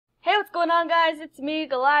going on, guys? It's me,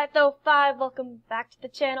 Goliath05. Welcome back to the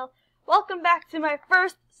channel. Welcome back to my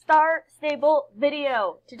first Star Stable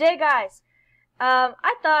video. Today, guys,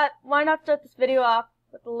 I thought, why not start this video off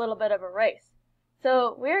with a little bit of a race?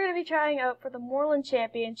 So, we're going to be trying out for the Moreland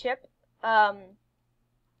Championship.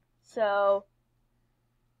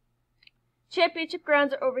 Championship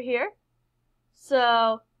grounds are over here.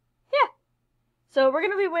 So, yeah. So, we're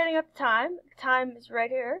going to be waiting up the time. The time is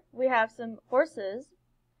right here. We have some horses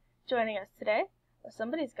joining us today. Well,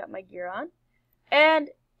 somebody's got my gear on. And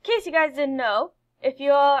in case you guys didn't know, if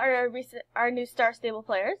you all are new Star Stable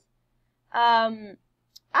players, I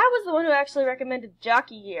was the one who actually recommended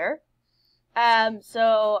jockey gear.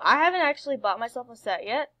 So I haven't actually bought myself a set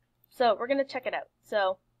yet. So we're gonna check it out.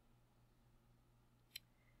 So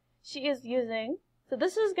she is using. So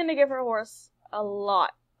this is gonna give her horse a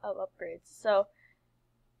lot of upgrades. So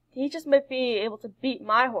he just might be able to beat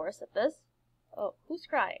my horse at this. Oh, who's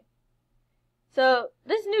crying? So,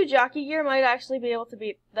 this new jockey gear might actually be able to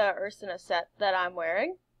beat the Ursina set that I'm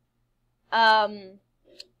wearing.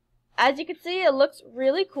 As you can see, it looks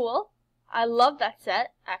really cool. I love that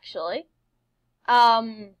set, actually.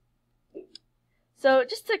 So,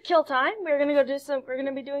 just to kill time, we're gonna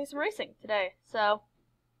be doing some racing today. So,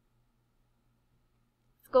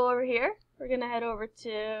 let's go over here. We're gonna head over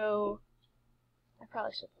to, I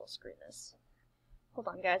probably should full screen this. Hold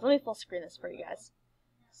on, guys. Let me full screen this for you guys.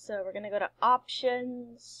 So we're gonna go to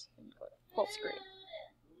options and go to full screen.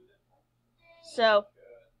 So,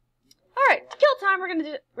 all right, to kill time, we're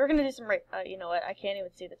gonna do some you know what? I can't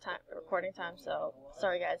even see the recording time. So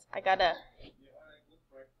sorry, guys.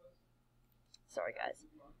 Sorry, guys.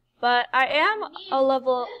 But I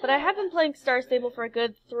have been playing Star Stable for a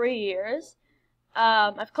good 3 years.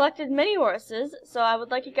 I've collected many horses, so I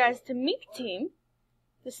would like you guys to meet the team,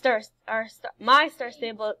 my Star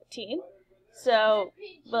Stable team. So,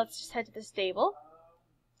 let's just head to the stable.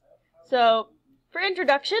 So, for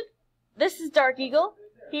introduction, this is Dark Eagle.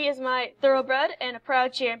 He is my thoroughbred and a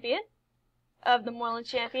proud champion of the Moreland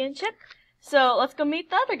Championship. So, let's go meet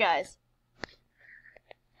the other guys.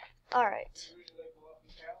 Alright.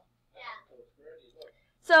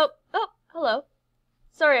 So, oh, hello.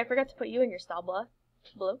 Sorry, I forgot to put you in your stall,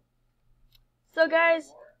 Blue. So,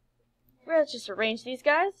 guys, we're gonna just arrange these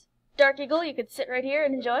guys. Dark Eagle, you could sit right here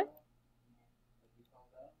and enjoy.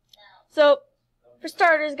 So, for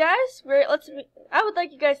starters, guys, I would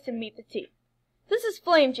like you guys to meet the team. This is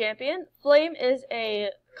Flame Champion. Flame is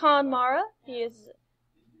a Conmara. He is,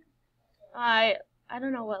 I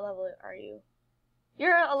don't know what level are you.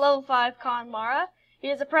 You're a level 5 Conmara. He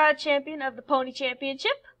is a proud champion of the Pony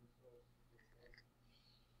Championship.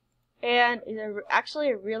 And he's actually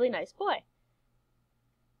a really nice boy.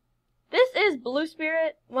 This is Blue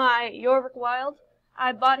Spirit, my Yorvik Wild.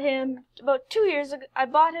 I bought him about 2 years ago. I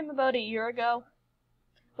bought him about a year ago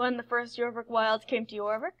when the first Yorvik Wilds came to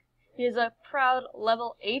Yorvik. He is a proud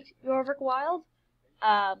level 8 Yorvik Wild.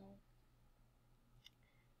 And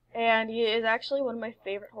he is actually one of my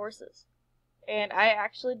favorite horses. And I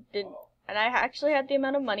actually had the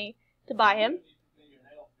amount of money to buy him.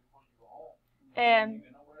 And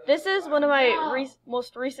this is one of my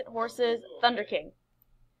most recent horses, Thunder King.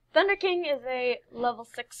 Thunder King is a level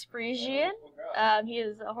 6 Frisian. He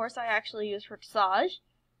is a horse I actually use for dressage.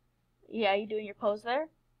 Yeah, you doing your pose there?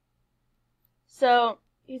 So,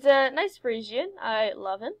 he's a nice Frisian. I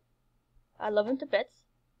love him. I love him to bits.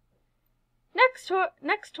 Next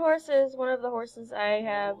horse is one of the horses I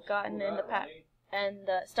have gotten in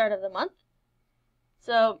the start of the month.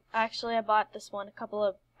 So, actually, I bought this one at the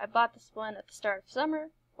start of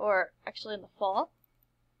summer, or actually in the fall.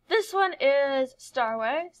 This one is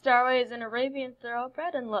Starway. Starway is an Arabian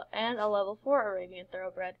Thoroughbred and a level 4 Arabian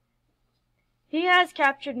Thoroughbred. He has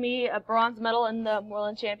captured me a bronze medal in the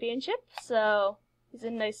Moreland Championship, so he's a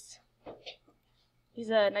nice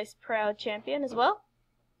proud champion as well.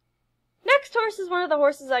 Next horse is one of the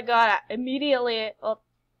horses I got immediately. Well,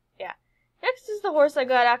 yeah. Next is the horse I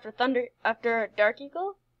got after Dark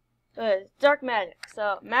Eagle. Dark Magic.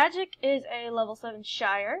 So Magic is a level 7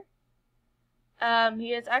 Shire.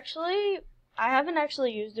 He is actually, I haven't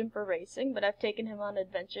actually used him for racing, but I've taken him on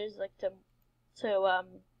adventures like to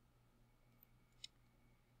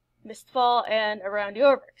Mistfall and around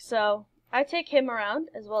Yorvik. So I take him around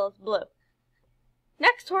as well as Blue.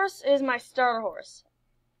 Next horse is my starter horse,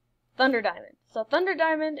 Thunder Diamond. So Thunder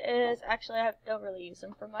Diamond is actually, I don't really use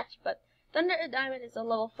him for much, but Thunder Diamond is a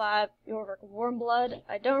level 5 Yorvik Warmblood.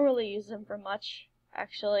 I don't really use him for much,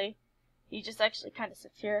 actually. He just actually kind of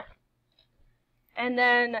sits here. And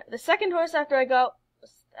then the second horse after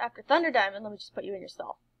Thunder Diamond, let me just put you in your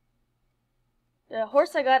stall. The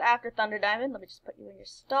horse I got after Thunder Diamond, let me just put you in your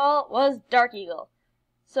stall, was Dark Eagle.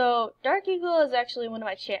 So Dark Eagle is actually one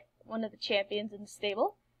of the champions in the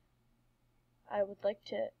stable. I would like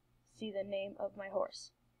to see the name of my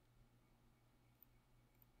horse.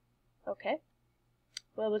 Okay.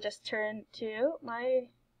 Well, we'll just turn to my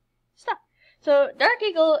stuff. So Dark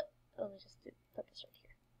Eagle, let me just put this right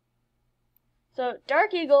here. So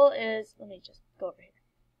Dark Eagle is, let me just go over here.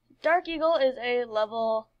 Dark Eagle is a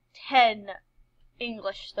level 10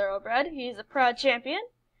 English thoroughbred. He's a proud champion.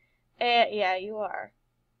 Yeah, you are.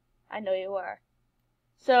 I know you are.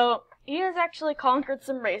 So he has actually conquered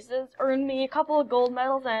some races, earned me a couple of gold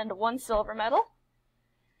medals and 1 silver medal.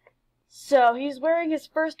 So he's wearing his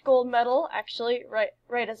first gold medal, actually,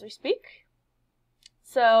 right as we speak.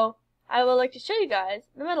 So I would like to show you guys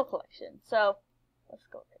the medal collection. So let's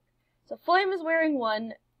go there. So Flame is wearing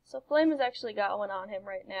one. So Flame has actually got one on him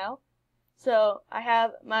right now. So I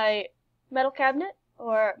have my medal cabinet,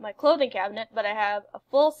 or my clothing cabinet, but I have a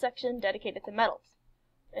full section dedicated to medals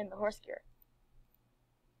in the horse gear.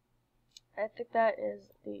 I think that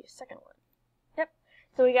is the second one. Yep.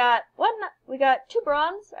 So we got 2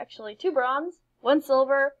 bronze, actually 2 bronze, 1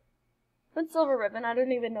 silver ribbon. I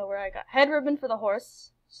don't even know where I got head ribbon for the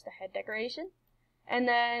horse, just a head decoration, and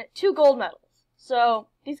then 2 gold medals. So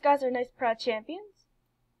these guys are nice, proud champions.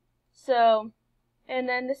 So, and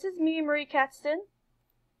then this is me, Marie Catston.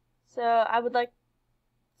 So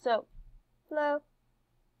hello.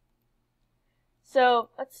 So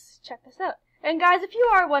let's check this out. And guys, if you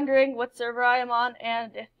are wondering what server I am on,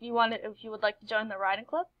 and if you would like to join the riding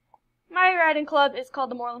club, my riding club is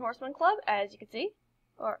called the Moreland Horseman Club, as you can see,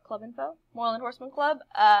 or club info, Moreland Horseman Club.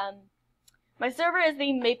 My server is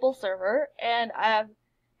the Maple server, and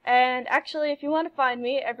actually, if you want to find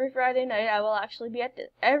me, every Friday night I will actually be at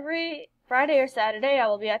every Friday or Saturday I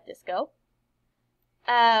will be at Disco.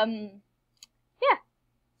 Yeah.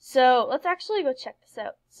 So let's actually go check this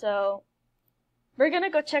out. So we're gonna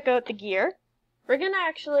go check out the gear. We're gonna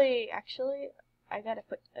actually, I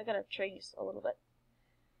gotta train you a little bit.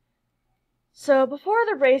 So before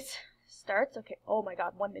the race starts, okay, oh my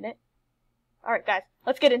god, 1 minute. Alright guys,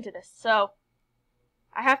 let's get into this. So,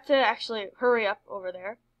 I have to actually hurry up over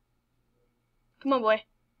there. Come on boy.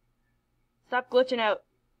 Stop glitching out.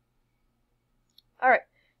 Alright,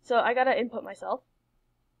 so I gotta input myself.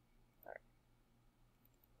 Alright.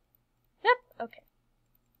 Yep, okay.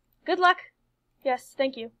 Good luck. Yes,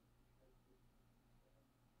 thank you.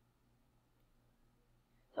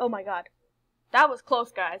 Oh my god. That was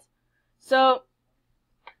close, guys. So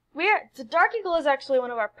Dark Eagle is actually one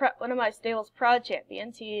of my stable's proud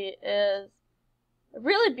champions. He is a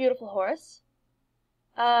really beautiful horse.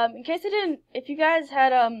 In case if you guys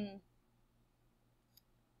had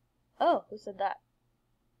oh, who said that?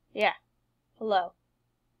 Yeah. Hello.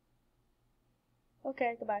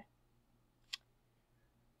 Okay, goodbye.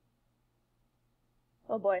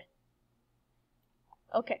 Oh boy.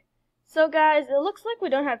 Okay. So guys, it looks like we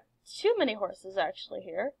don't have too many horses actually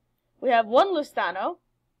here. We have 1 Lustano.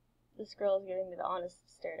 This girl is giving me the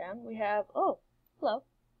honest stare down. We have, oh, hello.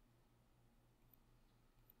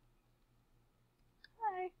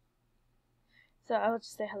 Hi. So I will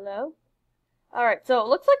just say hello. Alright, so it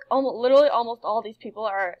looks like literally almost all these people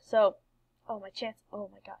are, so, oh my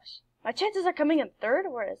gosh. My chances are coming in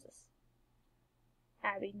 3rd? Where is this?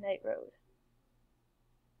 Abbey Night Road.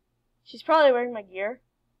 She's probably wearing my gear.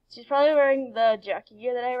 She's probably wearing the jockey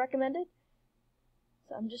gear that I recommended.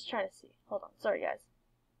 So I'm just trying to see. Hold on. Sorry, guys.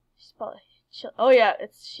 She's probably... oh, yeah.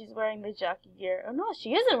 She's wearing the jockey gear. Oh, no.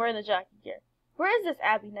 She isn't wearing the jockey gear. Where is this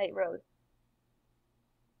Abbey Night Road?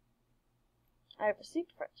 I have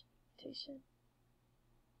received French invitation.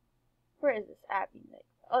 Where is this Abbey Night?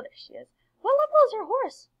 Oh, there she is. What level is your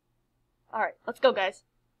horse? Alright. Let's go, guys.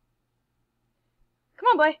 Come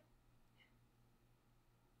on, boy.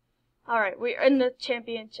 Alright, we're in the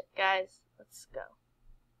championship, guys. Let's go.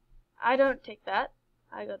 I don't take that.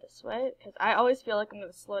 I go this way, because I always feel like I'm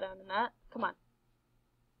going to slow down in that. Come on.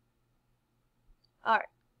 Alright.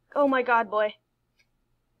 Oh my god, boy.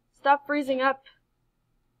 Stop freezing up.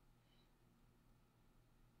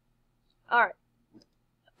 Alright.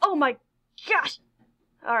 Oh my gosh!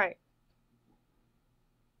 Alright.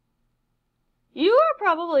 You are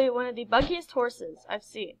probably one of the buggiest horses I've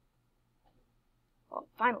seen. Well,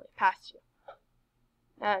 finally passed you.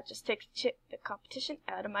 Just take the competition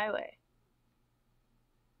out of my way.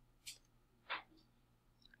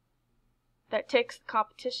 That takes the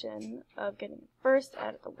competition of getting first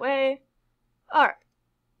out of the way. Alright.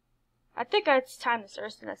 I think it's time this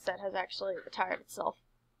Ursina set has actually retired itself.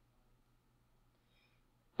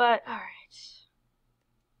 But, alright.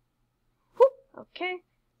 Okay,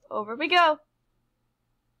 over we go.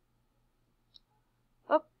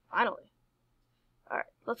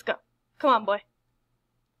 let's go. Come on, boy.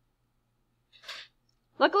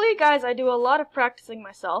 Luckily, guys, I do a lot of practicing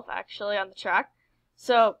myself, actually, on the track.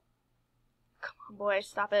 So, come on, boy,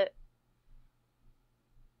 stop it.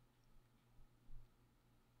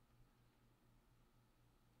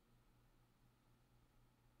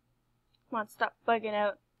 Come on, stop bugging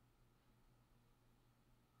out.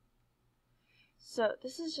 So,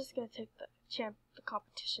 this is just going to take the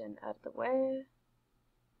competition out of the way.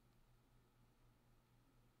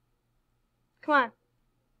 Come on.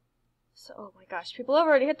 So, oh my gosh, people have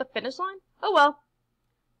already hit the finish line? Oh well.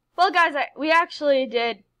 Well, guys, we actually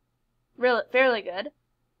did fairly good.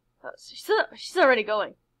 Oh, so she's already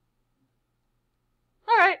going.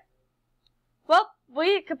 Alright. Well,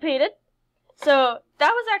 we competed. So,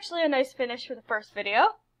 that was actually a nice finish for the first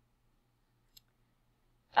video.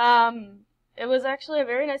 It was actually a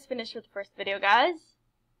very nice finish for the first video, guys.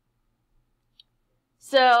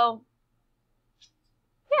 So,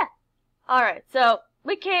 yeah. Alright, so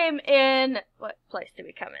we came in, what place did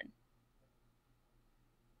we come in?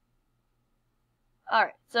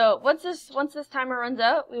 Alright, so once this timer runs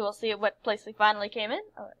out, we will see what place we finally came in.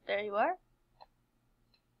 Oh, there you are.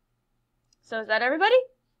 So is that everybody?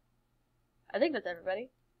 I think that's everybody.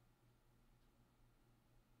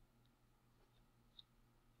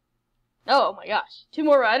 Oh my gosh, 2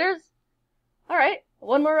 more riders? Alright,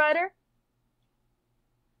 1 more rider.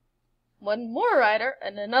 1 more rider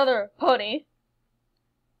and another pony.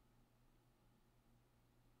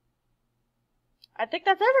 I think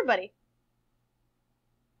that's everybody.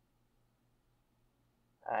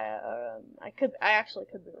 I actually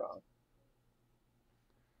could be wrong.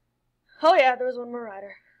 Oh yeah, there was 1 more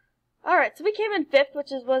rider. Alright, so we came in 5th,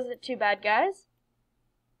 which wasn't too bad, guys.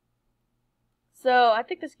 So, I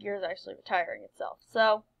think this gear is actually retiring itself.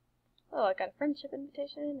 So, oh, I got a friendship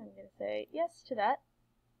invitation. I'm going to say yes to that.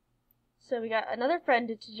 So, we got another friend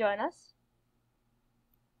to join us.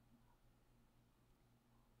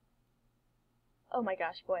 Oh my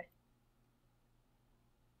gosh, boy.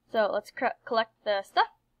 So, let's collect the stuff.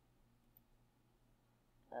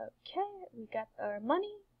 Okay, we got our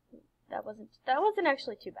money. That wasn't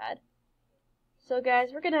actually too bad. So,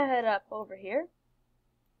 guys, we're going to head up over here.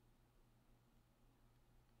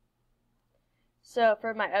 So,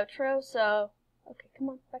 for my outro, okay, come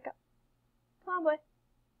on, back up. Come on, boy.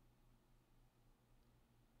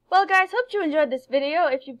 Well, guys, hope you enjoyed this video.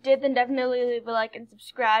 If you did, then definitely leave a like and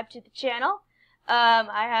subscribe to the channel.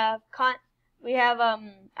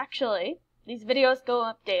 Actually, these videos go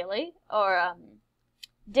up daily, or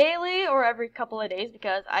every couple of days,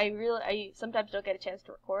 because I sometimes don't get a chance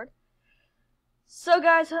to record. So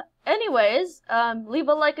guys, anyways, leave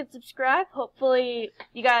a like and subscribe. Hopefully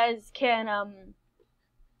you guys can,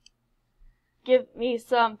 send me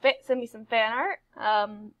some fan art.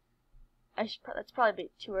 That's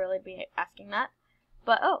probably too early to be asking that.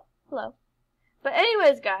 But, oh, hello. But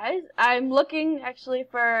anyways, guys, I'm looking actually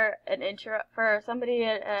for an intro, for somebody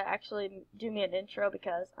to actually do me an intro,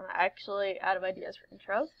 because I'm actually out of ideas for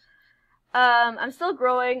intros. I'm still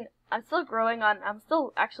growing I'm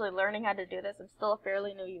still actually learning how to do this. I'm still a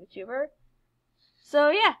fairly new YouTuber.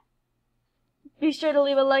 So yeah. Be sure to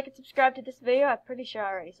leave a like and subscribe to this video. I'm pretty sure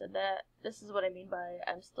I already said that. This is what I mean by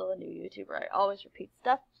I'm still a new YouTuber. I always repeat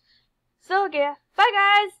stuff. So yeah. Bye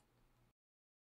guys!